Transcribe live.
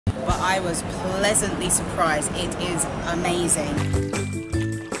but I was pleasantly surprised. It is amazing.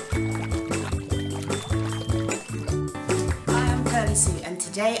 Hi, I'm Kirly-Sue, and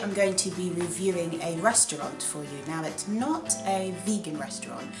today I'm going to be reviewing a restaurant for you. Now, it's not a vegan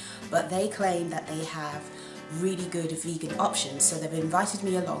restaurant, but they claim that they have really good vegan options, so they've invited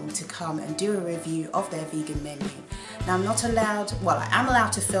me along to come and do a review of their vegan menu. Now, I'm not allowed, well, I am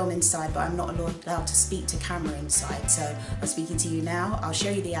allowed to film inside, but I'm not allowed to speak to camera inside, so I'm speaking to you now. I'll show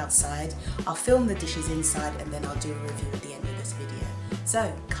you the outside, I'll film the dishes inside, and then I'll do a review at the end of this video. So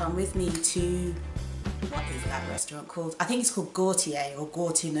come with me to, what is that restaurant called? I think it's called Gauthier or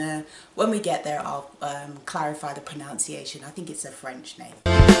Gauthier. When we get there, I'll clarify the pronunciation. I think it's a French name.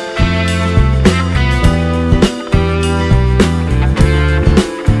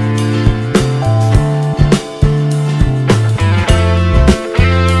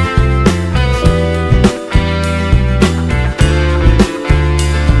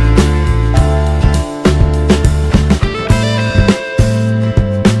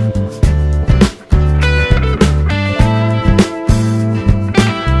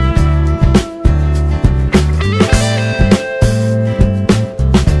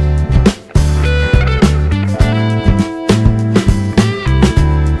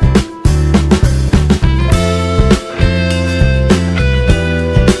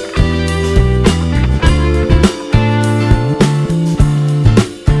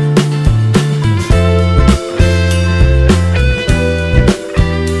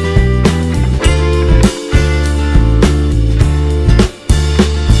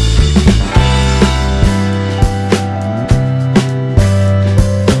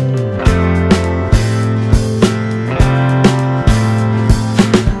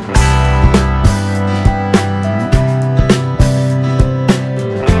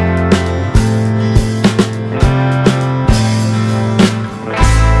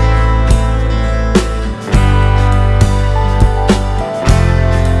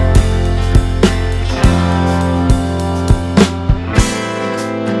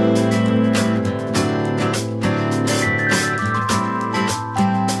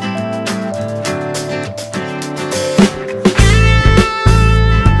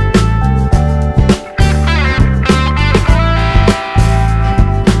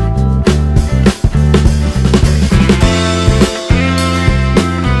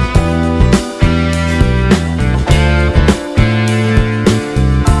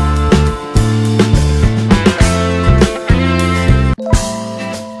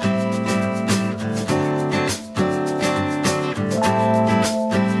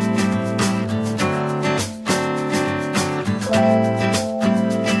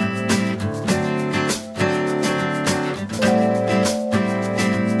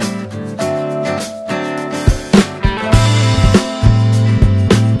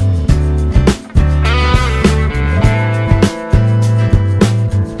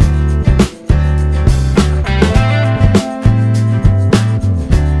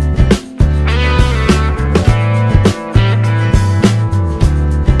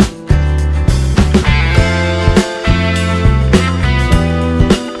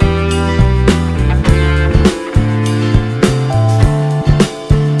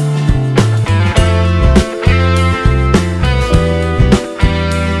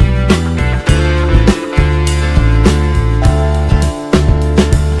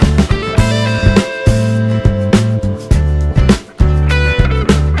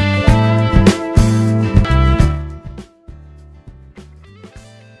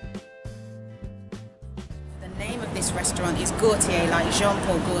 This restaurant is Gauthier, like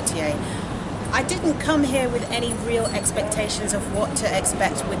Jean-Paul Gaultier. I didn't come here with any real expectations of what to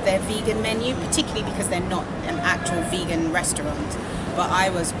expect with their vegan menu, particularly because they're not an actual vegan restaurant. But I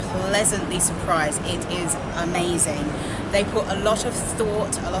was pleasantly surprised. It is amazing. They put a lot of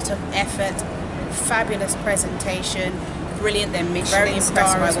thought, a lot of effort, fabulous presentation, brilliant. They're Michelin very impressed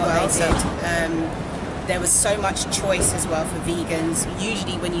by what they did. There was so much choice as well for vegans.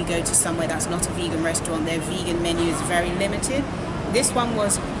 Usually when you go to somewhere that's not a vegan restaurant, their vegan menu is very limited. This one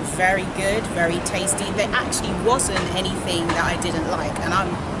was very good, very tasty. There actually wasn't anything that I didn't like, and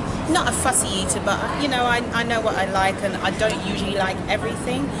I'm not a fussy eater, but you know, I know what I like, and I don't usually like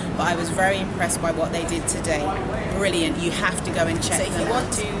everything, but I was very impressed by what they did today. Brilliant. You have to go and check them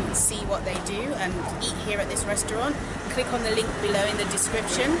out. So if you want to see what they do and eat here at this restaurant, click on the link below in the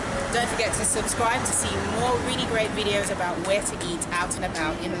description. Don't forget to subscribe to see more really great videos about where to eat out and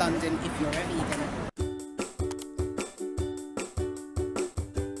about in London if you're a vegan.